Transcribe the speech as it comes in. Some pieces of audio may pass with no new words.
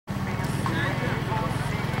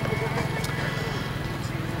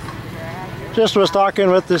Just was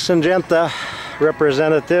talking with the Syngenta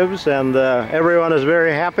representatives, and everyone is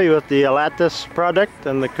very happy with the Alatis product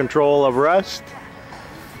and the control of rust.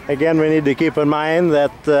 Again, we need to keep in mind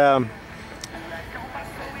that the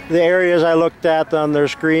areas I looked at on their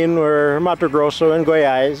screen were Mato Grosso and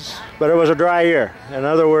Goiás, but it was a dry year. In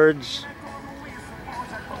other words,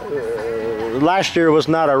 last year was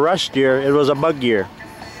not a rust year, it was a bug year.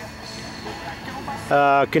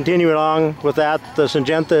 Continuing along with that, the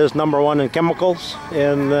Syngenta is #1 in chemicals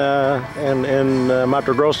in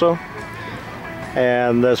Mato Grosso.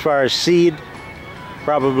 And as far as seed,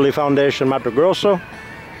 probably Foundation Mato Grosso.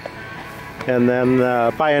 And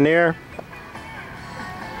then Pioneer.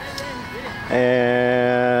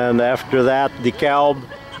 And after that, DeKalb.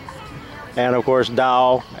 And of course,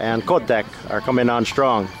 Dow and Kotek are coming on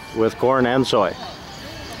strong with corn and soy.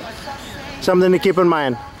 Something to keep in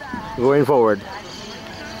mind going forward.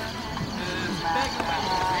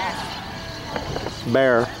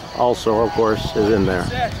 Bayer also, of course, is in there.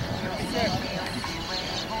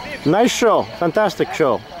 Nice show, fantastic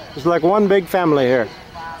show. It's like one big family here.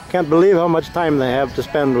 Can't believe how much time they have to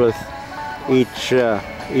spend with each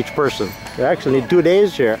person. They actually need 2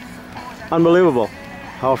 days here. Unbelievable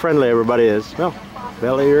how friendly everybody is. Well,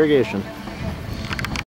 Valley Irrigation.